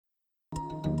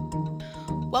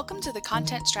Welcome to the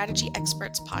Content Strategy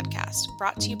Experts podcast,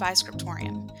 brought to you by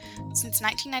Scriptorium. Since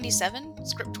 1997,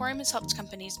 Scriptorium has helped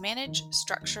companies manage,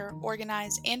 structure,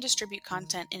 organize, and distribute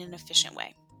content in an efficient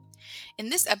way. In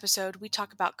this episode, we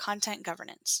talk about content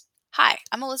governance. Hi,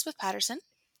 I'm Elizabeth Patterson,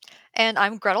 And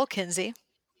I'm Gretel Kinsey.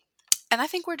 and I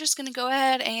think we're just going to go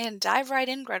ahead and dive right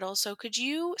in, Gretel. So, could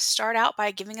you start out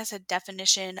by giving us a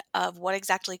definition of what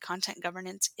exactly content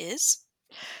governance is?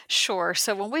 Sure.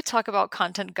 So when we talk about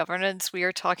content governance, we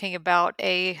are talking about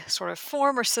a sort of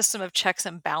form or system of checks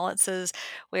and balances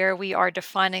where we are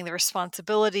defining the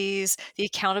responsibilities, the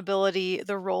accountability,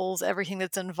 the roles, everything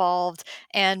that's involved,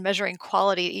 and measuring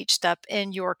quality at each step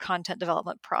in your content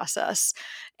development process.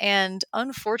 And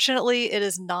unfortunately, it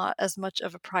is not as much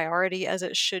of a priority as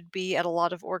it should be at a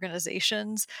lot of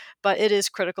organizations, but it is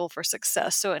critical for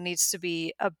success. So it needs to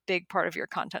be a big part of your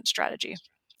content strategy.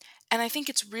 And I think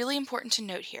it's really important to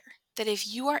note here that if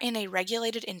you are in a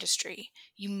regulated industry,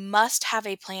 you must have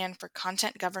a plan for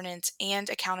content governance and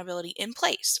accountability in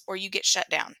place or you get shut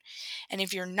down. And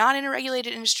if you're not in a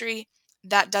regulated industry,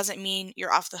 that doesn't mean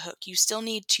you're off the hook. You still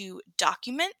need to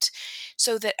document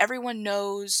so that everyone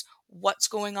knows what's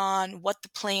going on, what the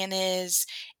plan is,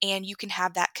 and you can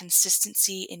have that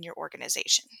consistency in your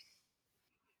organization.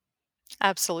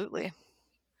 Absolutely.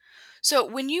 So,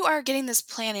 when you are getting this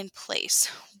plan in place,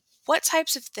 what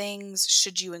types of things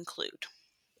should you include?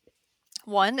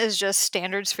 One is just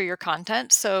standards for your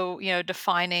content. So,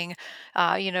 defining,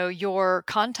 your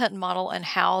content model and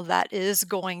how that is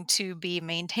going to be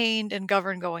maintained and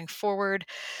governed going forward.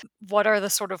 What are the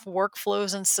sort of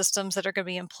workflows and systems that are going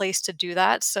to be in place to do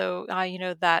that? So,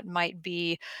 that might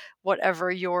be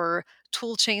whatever your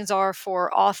tool chains are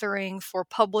for authoring, for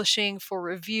publishing, for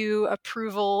review,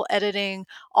 approval, editing,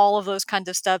 all of those kinds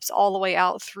of steps, all the way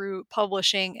out through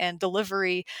publishing and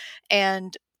delivery.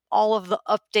 And all of the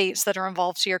updates that are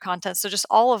involved to your content. So just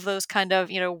all of those kind of,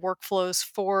 workflows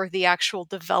for the actual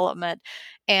development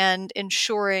and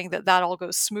ensuring that that all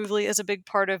goes smoothly is a big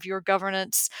part of your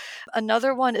governance.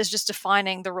 Another one is just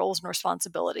defining the roles and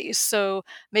responsibilities. So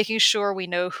making sure we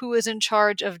know who is in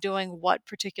charge of doing what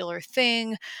particular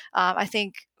thing. I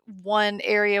think one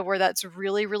area where that's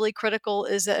really, really critical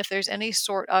is that if there's any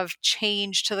sort of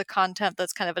change to the content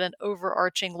that's kind of at an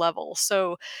overarching level.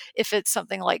 So if it's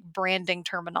something like branding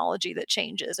terminology that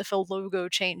changes, if a logo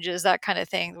changes, that kind of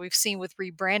thing we've seen with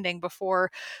rebranding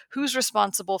before, who's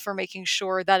responsible for making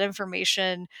sure that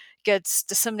information gets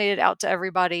disseminated out to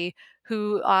everybody?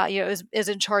 Who is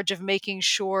in charge of making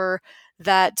sure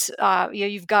that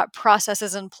you've got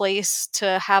processes in place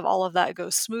to have all of that go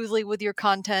smoothly with your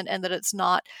content, and that it's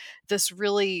not this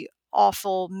really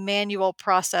awful manual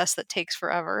process that takes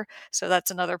forever. So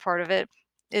that's another part of it,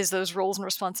 is those roles and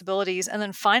responsibilities. And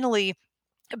then finally,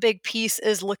 a big piece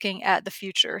is looking at the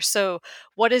future. So,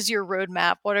 what is your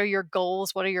roadmap? What are your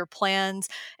goals? What are your plans?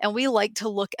 And we like to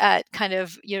look at kind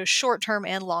of, short term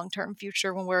and long term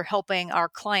future when we're helping our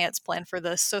clients plan for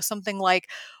this. So, something like,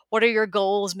 what are your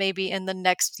goals maybe in the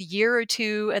next year or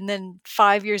two, and then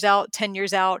 5 years out, 10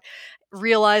 years out?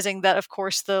 Realizing that, of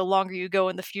course, the longer you go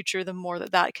in the future, the more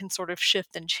that that can sort of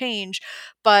shift and change.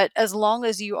 But as long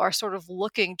as you are sort of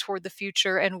looking toward the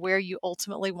future and where you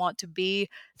ultimately want to be,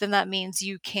 then that means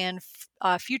you can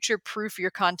future proof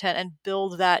your content and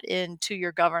build that into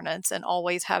your governance, and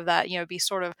always have that, be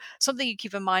sort of something you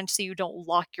keep in mind so you don't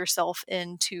lock yourself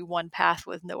into one path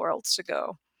with nowhere else to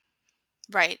go.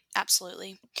 Right,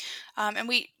 absolutely. And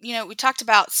we talked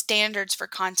about standards for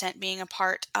content being a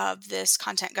part of this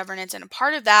content governance, and a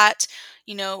part of that,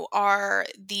 are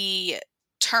the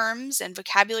terms and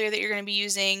vocabulary that you're going to be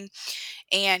using,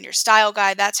 and your style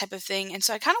guide, that type of thing. And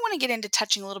so I kind of want to get into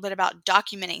touching a little bit about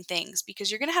documenting things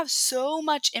because you're going to have so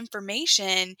much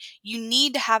information, you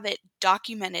need to have it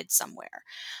documented somewhere.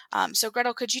 So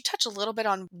Gretel, could you touch a little bit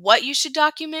on what you should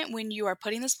document when you are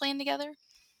putting this plan together?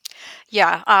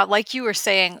 Yeah, like you were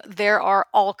saying, there are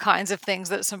all kinds of things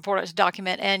that it's important to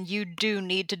document, and you do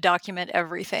need to document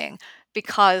everything,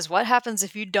 because what happens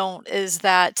if you don't is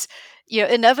that,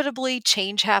 inevitably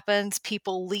change happens,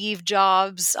 people leave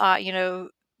jobs,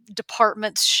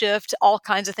 departments shift, all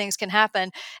kinds of things can happen.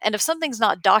 And if something's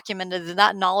not documented, then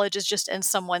that knowledge is just in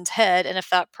someone's head. And if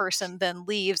that person then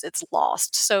leaves, it's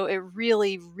lost. So it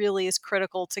really, really is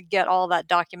critical to get all that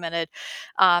documented.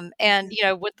 And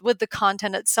Mhm. with the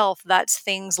content itself, that's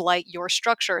things like your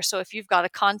structure. So if you've got a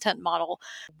content model,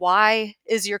 why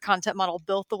is your content model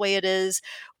built the way it is?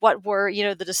 What were,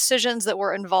 the decisions that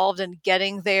were involved in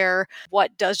getting there?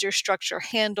 What does your structure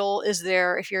handle? Is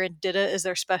there, if you're in data, is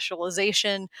there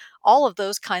specialization? all of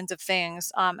those kinds of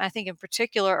things. I think in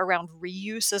particular around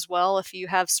reuse as well. If you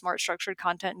have smart structured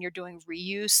content and you're doing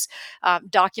reuse,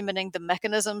 documenting the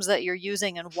mechanisms that you're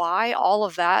using and why, all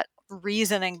of that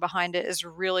reasoning behind it is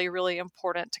really, really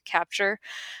important to capture.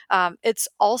 It's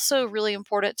also really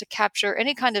important to capture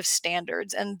any kind of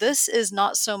standards. And this is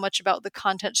not so much about the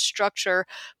content structure,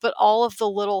 but all of the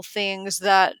little things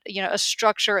that, a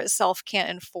structure itself can't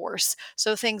enforce.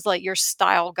 So things like your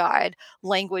style guide,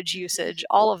 language Mhm. usage,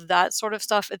 all of that sort of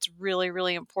stuff. It's really,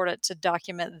 really important to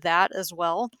document that as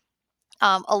well.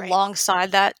 Right.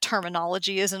 Alongside that,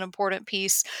 terminology is an important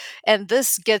piece. And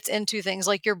this gets into things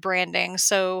like your branding.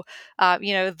 So,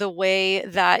 the way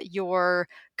that your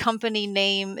company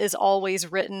name is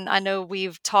always written. I know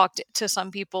we've talked to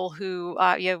some people who,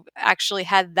 actually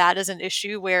had that as an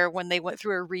issue where when they went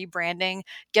through a rebranding,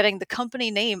 getting the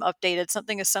company name updated,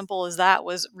 something as simple as that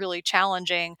was really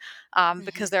challenging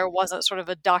because Mhm. there wasn't sort of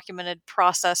a documented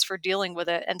process for dealing with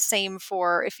it. And same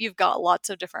for if you've got lots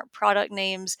of different product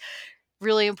names,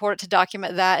 really important to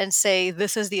document that and say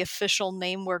this is the official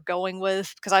name we're going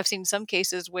with, because I've seen some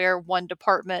cases where one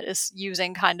department is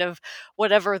using kind of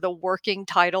whatever the working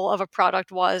title of a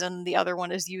product was and the other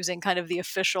one is using kind of the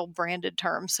official branded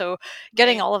term. So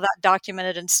getting Right. all of that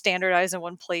documented and standardized in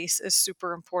one place is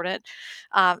super important.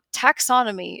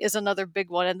 Taxonomy is another big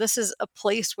one, and this is a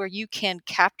place where you can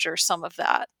capture some of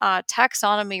that.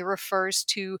 Taxonomy refers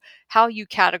to how you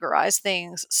categorize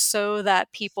things so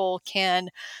that people can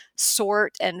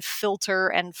sort and filter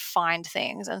and find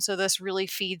things. And so this really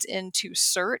feeds into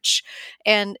search.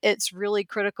 And it's really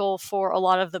critical for a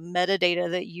lot of the metadata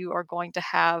that you are going to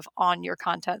have on your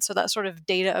content. So that sort of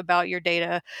data about your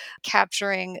data,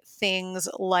 capturing things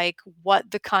like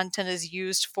what the content is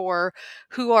used for,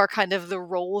 who are kind of the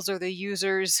roles or the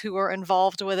users who are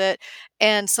involved with it.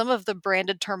 And some of the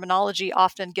branded terminology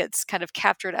often gets kind of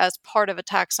captured as part of a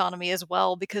taxonomy as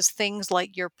well, because things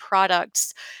like your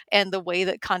products and the way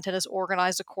that content is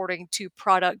organized according to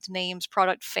product names,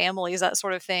 product families, that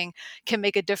sort of thing can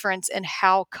make a difference in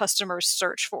how customers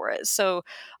search for it. So,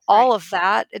 all Right. of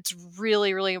that, it's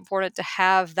really, really important to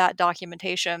have that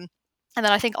documentation. And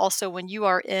then I think also when you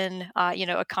are in,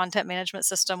 a content management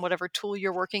system, whatever tool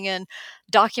you're working in,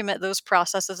 document those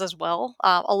processes as well.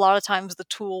 A lot of times the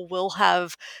tool will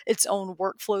have its own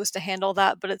workflows to handle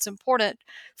that, but it's important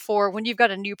for when you've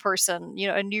got a new person,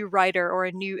 a new writer or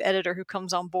a new editor who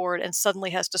comes on board and suddenly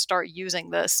has to start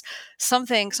using this, some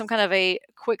kind of a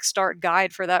quick start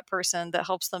guide for that person that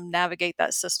helps them navigate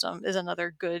that system is another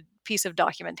good piece of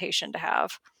documentation to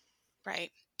have.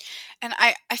 Right. And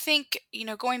I think,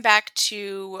 going back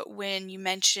to when you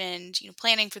mentioned,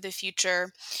 planning for the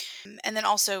future, and then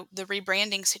also the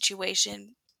rebranding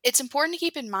situation, it's important to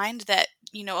keep in mind that,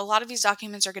 a lot of these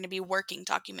documents are going to be working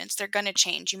documents. They're going to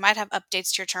change. You might have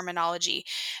updates to your terminology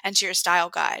and to your style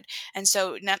guide. And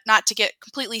so, not to get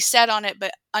completely set on it,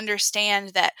 but understand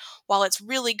that while it's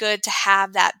really good to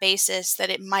have that basis, that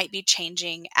it might be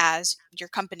changing as your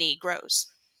company grows.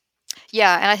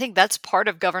 Yeah, and I think that's part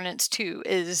of governance too,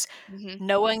 is Hmm.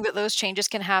 knowing that those changes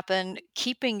can happen,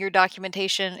 keeping your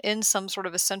documentation in some sort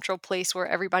of a central place where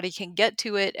everybody can get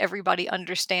to it, everybody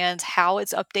understands how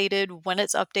it's updated, when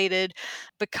it's updated,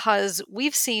 because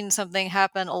we've seen something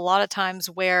happen a lot of times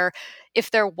where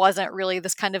if there wasn't really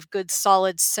this kind of good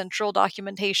solid central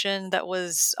documentation that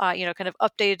was kind of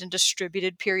updated and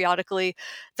distributed periodically,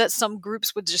 that some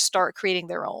groups would just start creating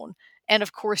their own. And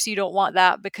of course, you don't want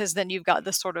that because then you've got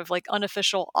this sort of like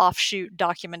unofficial offshoot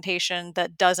documentation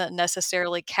that doesn't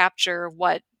necessarily capture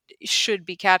what should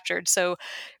be captured. So,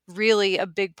 really, a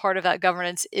big part of that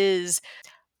governance is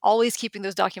always keeping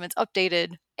those documents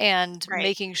updated and Right.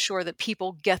 making sure that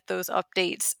people get those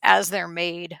updates as they're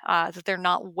made, that they're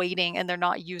not waiting and they're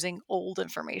not using old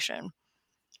information.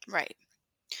 Right.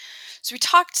 So we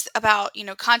talked about,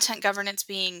 content governance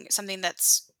being something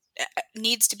that's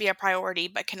needs to be a priority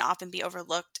but can often be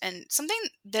overlooked. And something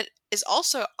that is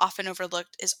also often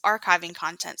overlooked is archiving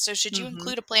content. So should you Mhm.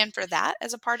 include a plan for that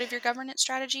as a part of your governance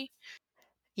strategy?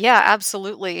 Yeah,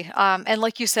 absolutely. And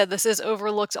like you said, this is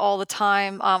overlooked all the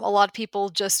time. A lot of people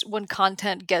just, when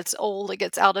content gets old, it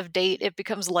gets out of date, it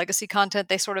becomes legacy content.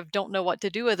 They sort of don't know what to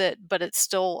do with it, but it's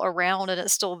still around and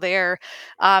it's still there.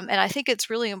 And I think it's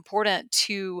really important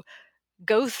to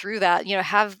go through that,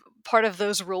 have part of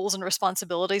those roles and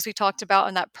responsibilities we talked about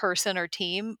in that person or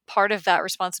team. Part of that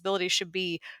responsibility should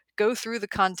be go through the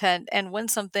content. And when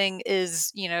something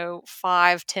is,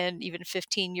 5, 10, even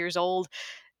 15 years old,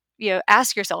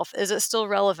 ask yourself, is it still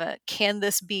relevant? Can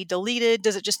this be deleted?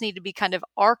 Does it just need to be kind of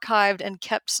archived and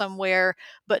kept somewhere,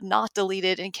 but not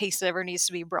deleted in case it ever needs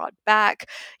to be brought back?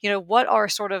 What are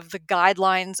sort of the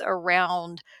guidelines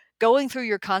around going through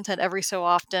your content every so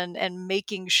often and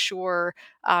making sure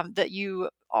that you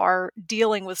are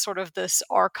dealing with sort of this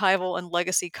archival and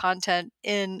legacy content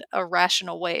in a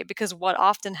rational way. Because what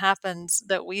often happens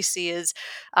that we see is,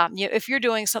 if you're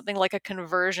doing something like a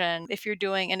conversion, if you're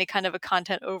doing any kind of a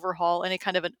content overhaul, any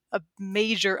kind of a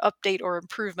major update or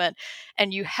improvement,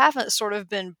 and you haven't sort of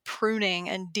been pruning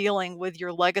and dealing with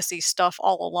your legacy stuff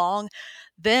all along,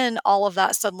 then all of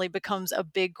that suddenly becomes a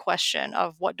big question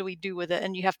of what do we do with it?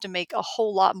 And you have to make a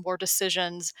whole lot more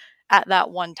decisions at that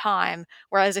one time.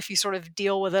 Whereas if you sort of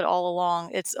deal with it all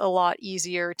along, it's a lot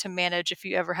easier to manage if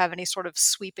you ever have any sort of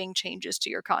sweeping changes to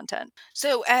your content.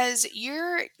 So as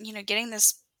you're, getting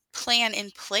this plan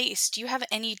in place, do you have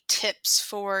any tips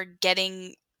for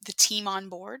getting the team on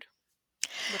board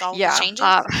with all of the Yeah, changes?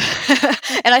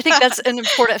 and I think that's an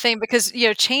important thing because,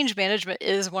 change management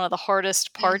is one of the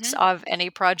hardest parts Mhm. of any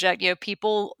project.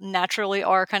 People naturally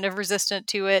are kind of resistant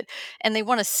to it and they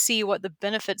want to see what the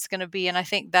benefit's going to be. And I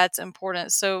think that's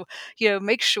important. So,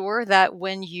 make sure that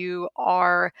when you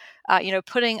are,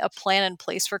 putting a plan in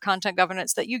place for content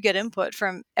governance, that you get input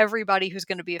from everybody who's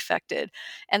going to be affected.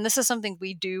 And this is something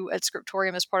we do at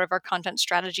Scriptorium as part of our content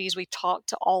strategies. We talk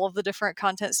to all of the different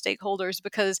content stakeholders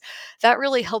because that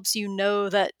really helps you know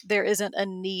that there isn't a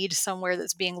need somewhere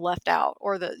that's being left out,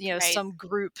 or that Right. some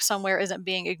group somewhere isn't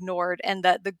being ignored, and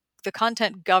that the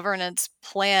content governance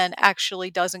plan actually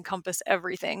does encompass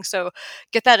everything. So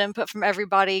get that input from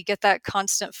everybody, get that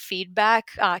constant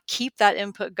feedback, keep that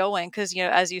input going because,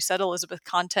 as you said, Elizabeth,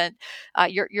 content,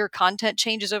 your content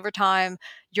changes over time,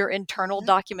 your internal Mhm.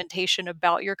 documentation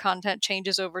about your content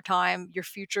changes over time, your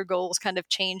future goals kind of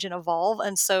change and evolve.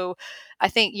 And so I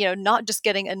think, not just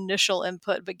getting initial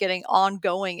input, but getting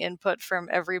ongoing input from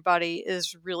everybody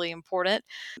is really important.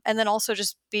 And then also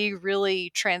just be really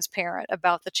transparent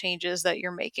about the changes that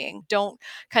you're making. Don't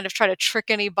kind of try to trick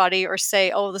anybody or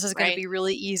say, oh, this is going to Right. be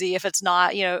really easy if it's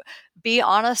not. Be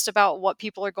honest about what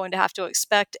people are going to have to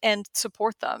expect and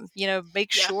support them.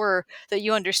 Make Yeah. sure that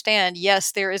you understand,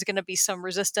 yes, there is going to be some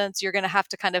resistance. You're going to have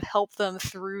to kind of help them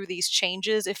through these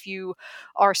changes if you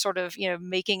are sort of,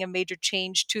 making a major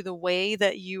change to the way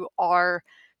that you are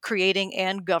creating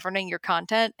and governing your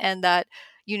content, and that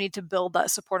you need to build that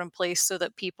support in place so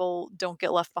that people don't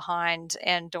get left behind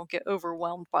and don't get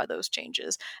overwhelmed by those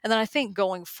changes. And then I think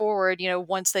going forward,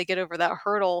 once they get over that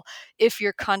hurdle, if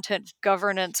your content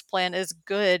governance plan is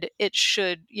good, it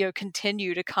should,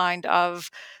 continue to kind of,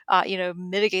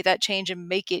 mitigate that change and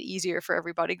make it easier for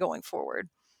everybody going forward.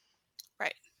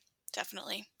 Right.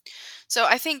 Definitely. So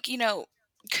I think,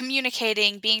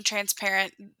 communicating, being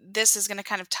transparent, this is going to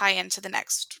kind of tie into the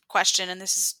next question. And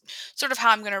this is sort of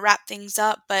how I'm going to wrap things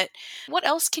up. But what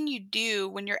else can you do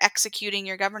when you're executing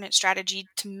your governance strategy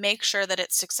to make sure that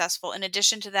it's successful in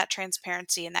addition to that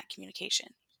transparency and that communication?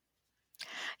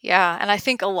 Yeah, and I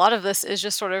think a lot of this is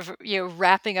just sort of,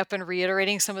 wrapping up and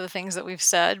reiterating some of the things that we've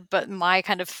said, but my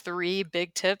kind of 3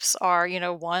 big tips are,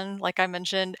 one, like I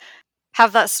mentioned,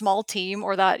 have that small team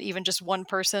or that even just one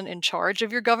person in charge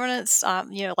of your governance.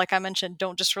 Like I mentioned,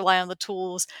 don't just rely on the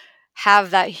tools.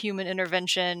 Have that human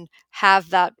intervention, have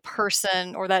that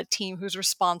person or that team who's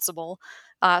responsible.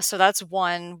 So that's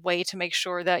one way to make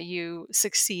sure that you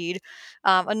succeed.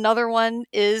 Another one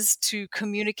is to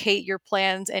communicate your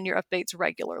plans and your updates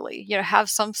regularly. Have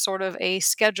some sort of a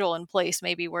schedule in place,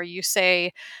 maybe where you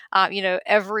say,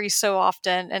 every so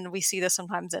often, and we see this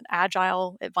sometimes in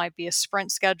Agile, it might be a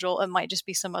sprint schedule, it might just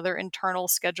be some other internal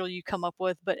schedule you come up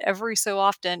with, but every so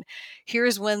often,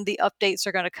 here's when the updates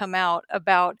are going to come out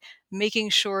about making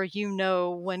sure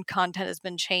when content has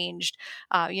been changed,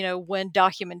 when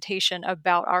documentation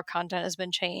about our content has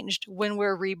been changed, when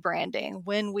we're rebranding,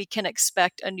 when we can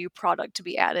expect a new product to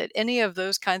be added. Any of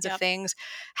those kinds of Yep. things,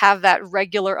 have that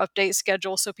regular update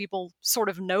schedule so people sort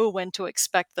of know when to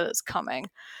expect that it's coming.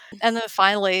 And then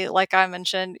finally, like I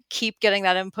mentioned, keep getting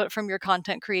that input from your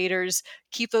content creators,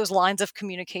 keep those lines of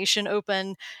communication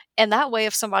open. And that way,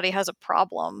 if somebody has a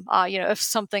problem, if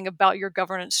something about your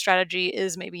governance strategy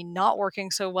is maybe not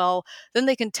working so well, then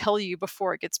they can tell you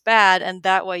before it gets bad. And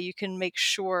that way you can make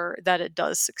sure that it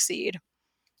does succeed.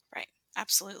 Right.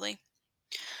 Absolutely.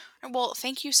 Well,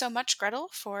 thank you so much, Gretel,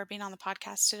 for being on the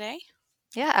podcast today.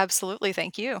 Yeah, absolutely.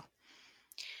 Thank you.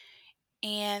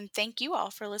 And thank you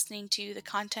all for listening to the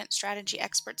Content Strategy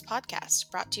Experts podcast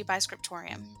brought to you by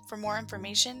Scriptorium. For more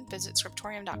information, visit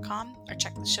scriptorium.com or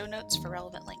check the show notes for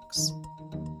relevant links.